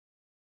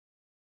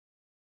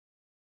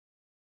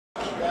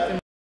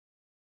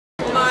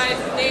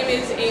name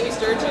is Amy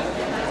Sturgeon.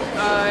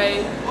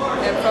 I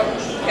am from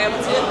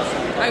Campbellton.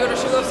 I go to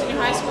Sugar Senior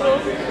High School,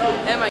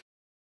 and my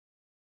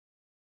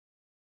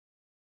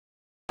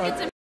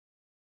it's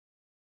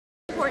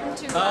important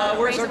to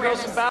where's our girls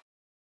awareness. about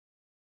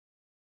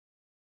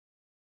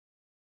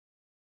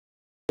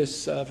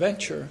this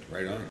venture?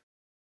 Right on.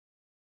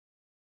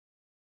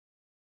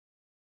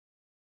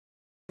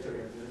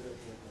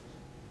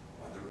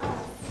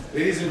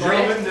 Ladies and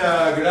gentlemen,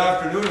 good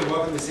afternoon and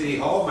welcome to City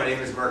Hall. My name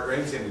is Mark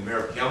Ramsey. I'm the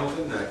Mayor of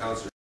Campbellton,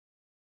 Councillor.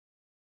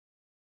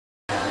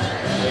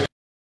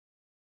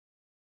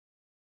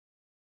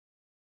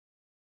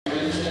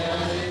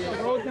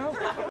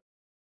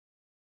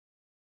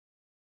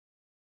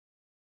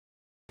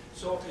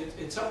 So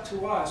it's up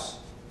to us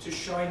to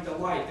shine the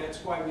light.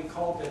 That's why we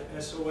called it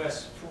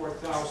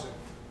SOS4000,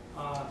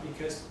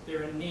 because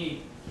they're in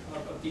need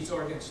of these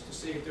organs to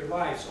save their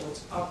lives. So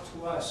it's up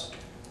to us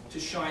to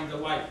shine the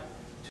light.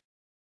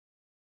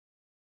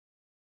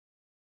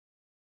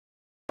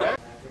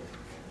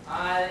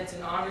 It's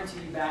an honor to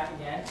be back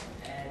again,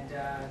 and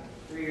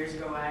 3 years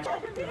ago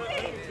actually.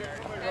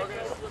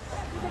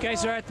 You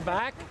guys are at the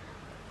back?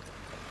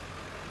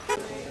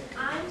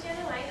 I'm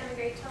Jenna White. I'm a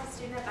grade 12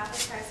 student at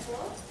Baptist High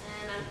School.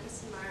 And I'm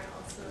Kristen Marr,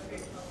 also a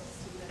grade 12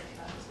 student at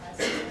Baptist High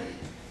School.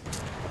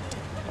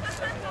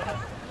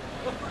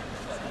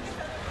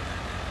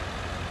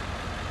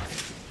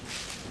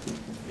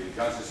 Did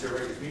Councillor Sir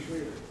write a speech for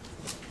you?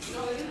 no,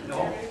 I didn't No.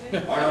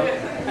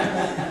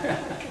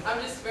 I'm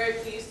just very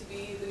pleased to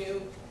be the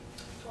new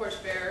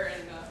torchbearer,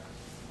 and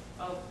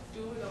I'll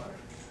do it all.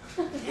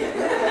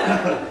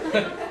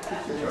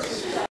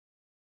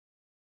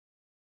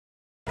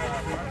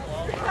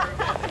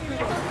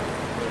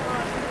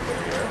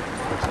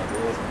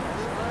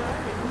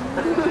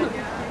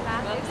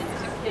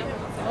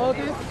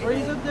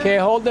 Okay,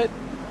 hold it.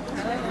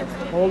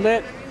 Hold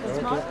it.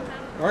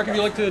 Mark, if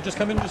you'd like to just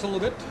come in just a little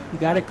bit. You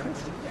got it,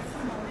 Chris.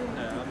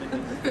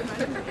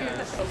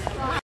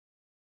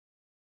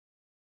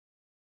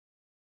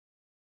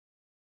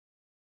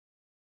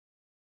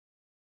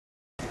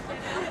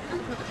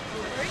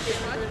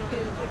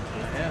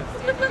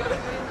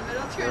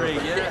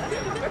 Great,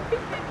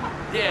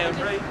 yeah.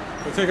 Yeah, right.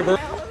 We'll take a break.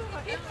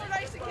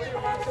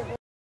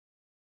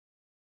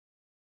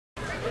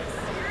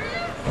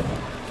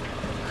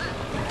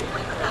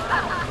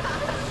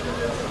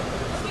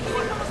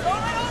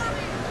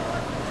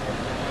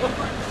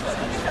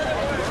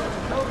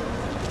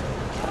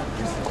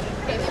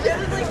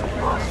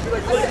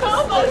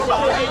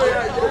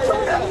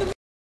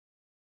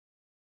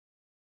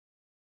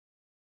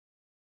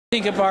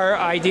 Think of our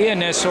idea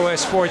in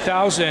SOS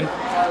 4000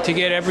 to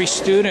get every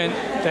student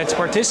that's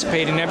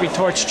participating, every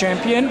torch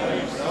champion,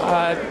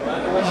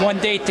 one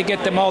date to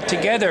get them all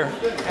together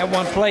at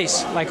one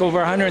place, like over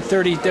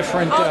 130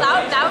 different.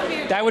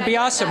 That would be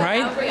awesome,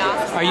 right? That would be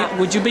awesome.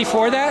 Would you be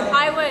for that?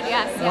 I would,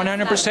 yes.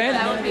 100%?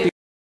 That would be.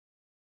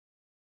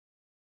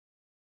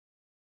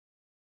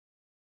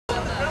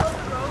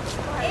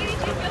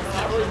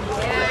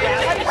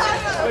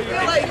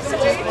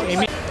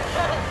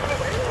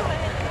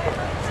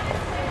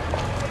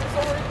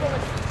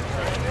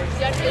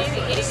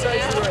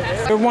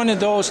 You're one of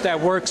those that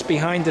works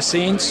behind the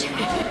scenes.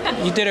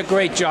 You did a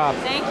great job.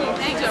 Thank you.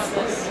 Thank you.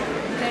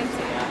 Thanks.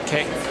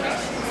 Okay.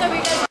 So we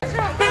guys.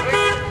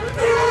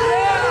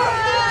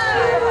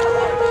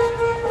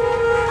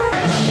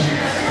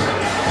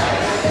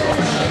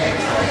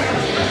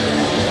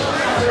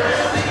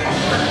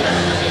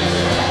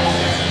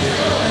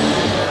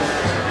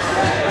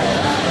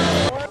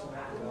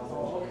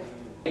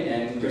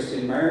 And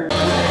Kristen Marr.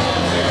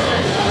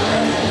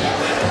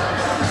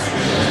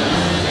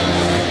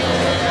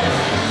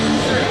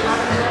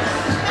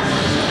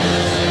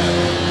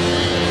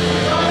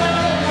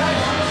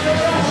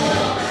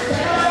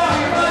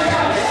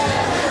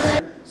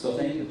 So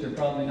thank you. They're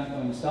probably not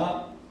going to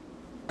stop.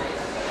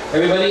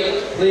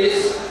 Everybody,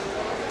 please.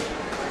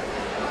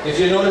 If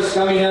you notice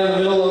coming down the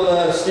middle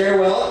of the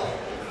stairwell,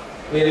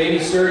 we have Amy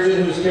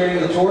Sturgeon who's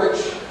carrying the torch.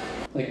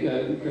 Like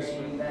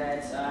Kristen.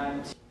 That's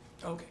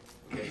Okay.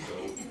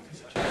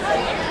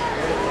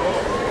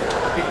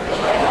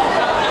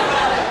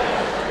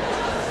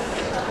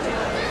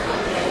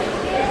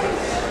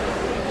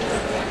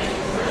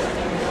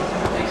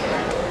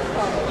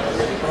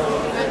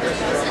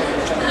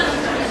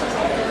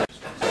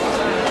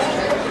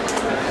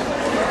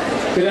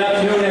 Good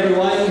afternoon,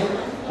 everyone.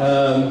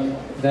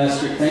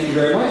 Thank you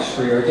very much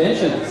for your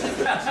attention.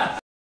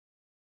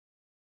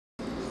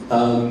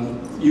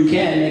 You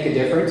can make a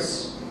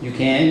difference. You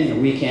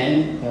can, we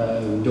can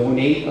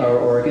donate our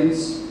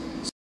organs.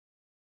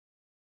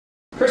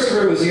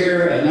 Christopher was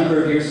here a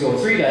number of years ago,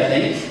 3 I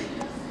think.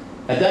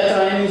 At that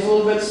time he was a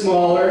little bit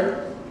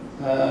smaller.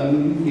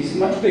 He's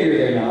much bigger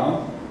there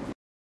now.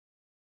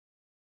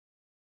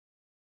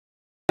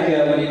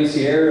 When he was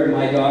here,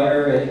 my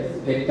daughter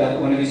had picked up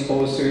one of his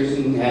posters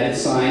and had it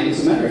signed.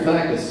 As a matter of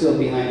fact, it's still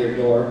behind her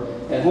door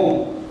at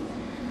home.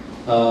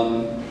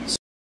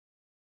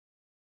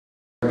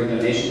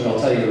 Donation, but I'll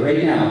tell you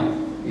right now,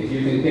 if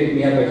you can pick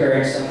me up a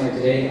card somewhere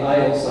today,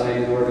 I will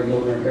sign an Oregon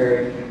Donor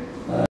card.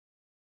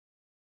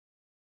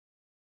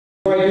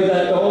 Before I do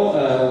that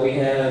though, we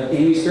have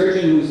Amy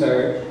Sturgeon, who's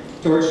our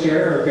torch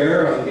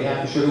bearer on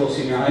behalf of Sugarloaf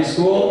Senior High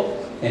School,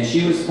 and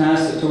she was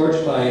passed the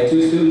torch by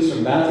 2 students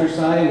from Bathurst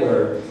High,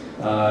 where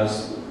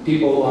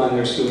people on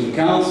their student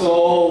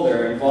council,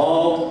 they're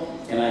involved,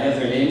 and I have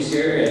their names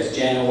here. It's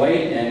Jana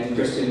White and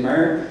Kristen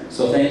Meyer.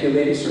 So thank you,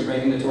 ladies, for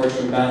bringing the torch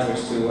from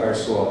Bathurst to our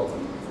school.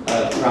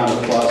 Round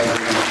of applause.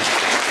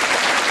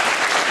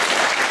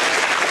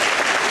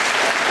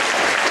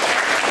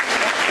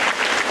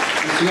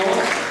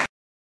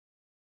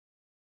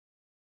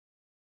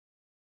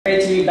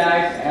 Great to be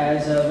back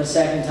as of a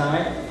second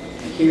time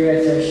here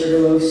at the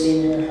Sugarloaf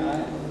Senior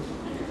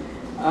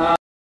High.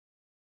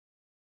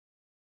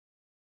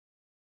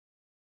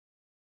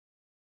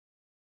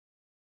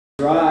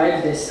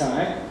 Drive this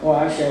time. Well,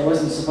 actually, I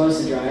wasn't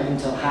supposed to drive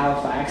until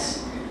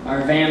Halifax.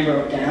 Our van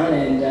broke down,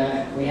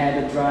 and we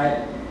had to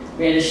drive.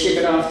 We had to ship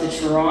it off to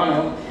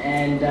Toronto,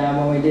 and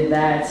when we did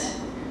that,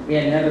 we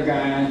had another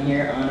guy on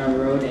here on our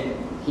road, and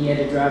he had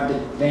to drive the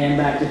van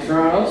back to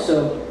Toronto.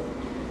 So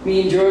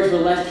me and George were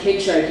left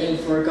hitchhiking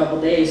for a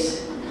couple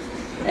days,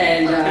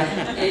 and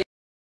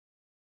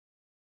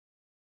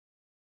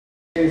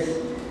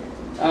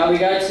we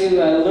got to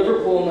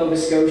Liverpool, Nova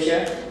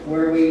Scotia,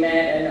 where we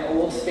met an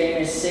old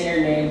famous singer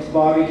named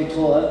Bobby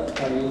Catola.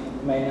 You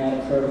might not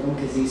have heard of him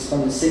because he's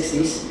from the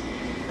 60s.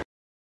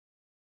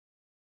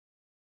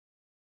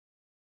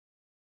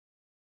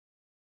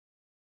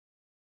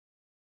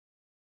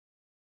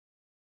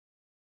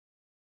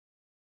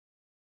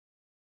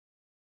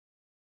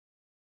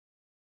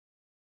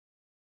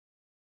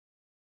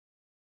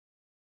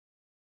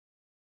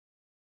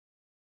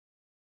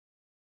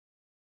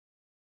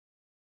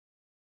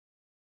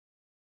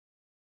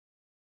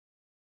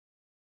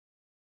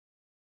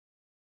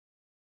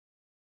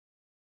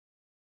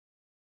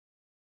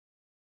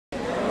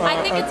 I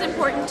think it's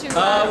important to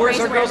where's raise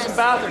our girls awareness from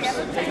Bathurst?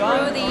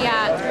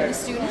 through the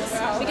students,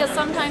 because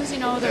sometimes, you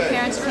know, their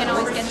parents can't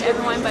always get to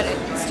everyone, but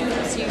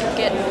students, you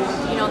get,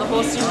 you know, the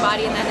whole student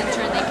body, and then in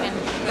turn they can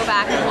go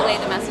back and relay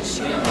the message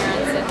to their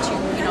parents and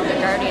to, you know, their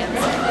guardians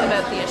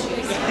about the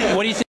issues.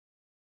 What do you think?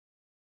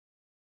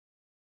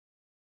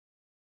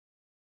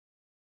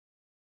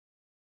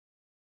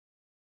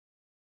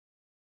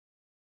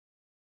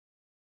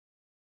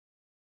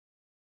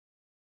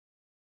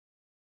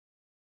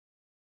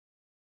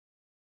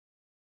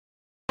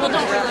 People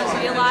don't really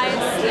realize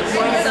the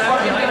importance of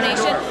organ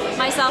donation.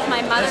 Myself,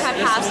 my mother had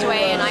passed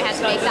away, and I had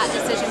to make that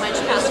decision when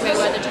she passed away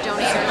whether to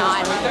donate or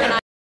not.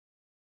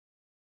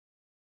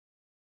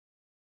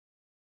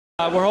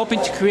 And We're hoping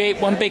to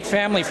create one big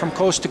family from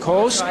coast to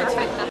coast.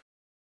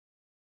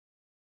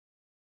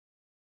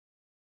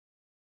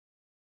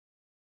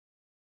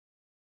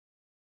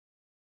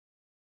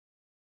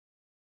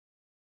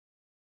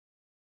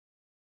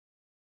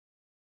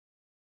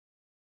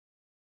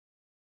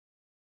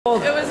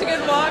 It was a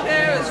good walk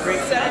there. It was great.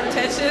 Set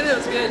tension. It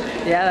was good.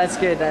 Yeah, that's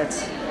good.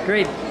 That's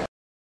great.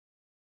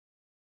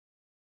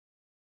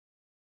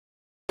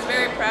 I'm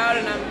very proud,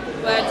 and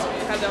I'm glad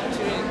to have the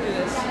opportunity to do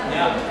this.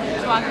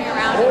 just walking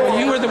around. Well,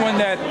 you were the one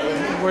that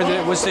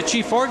was the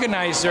chief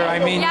organizer. I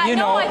mean, yeah, you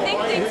know. I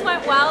think things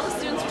went well. The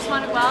students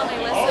responded well. They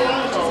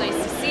listened, which is nice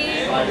to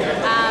see.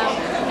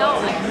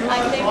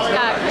 I think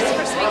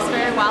Christopher speaks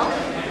very well,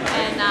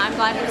 and I'm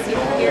glad he was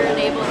here and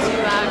able to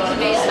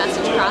convey his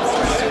message across to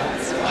the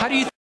students. How do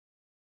you?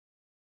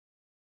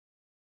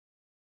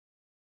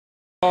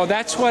 Oh,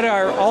 that's what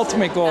our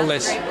ultimate goal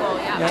That's is. a great goal,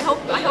 yeah. Yeah.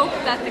 I hope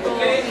that the goal,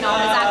 is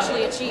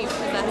actually achieved,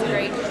 because that's a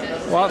great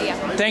Well, idea.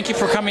 thank you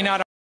for coming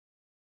out.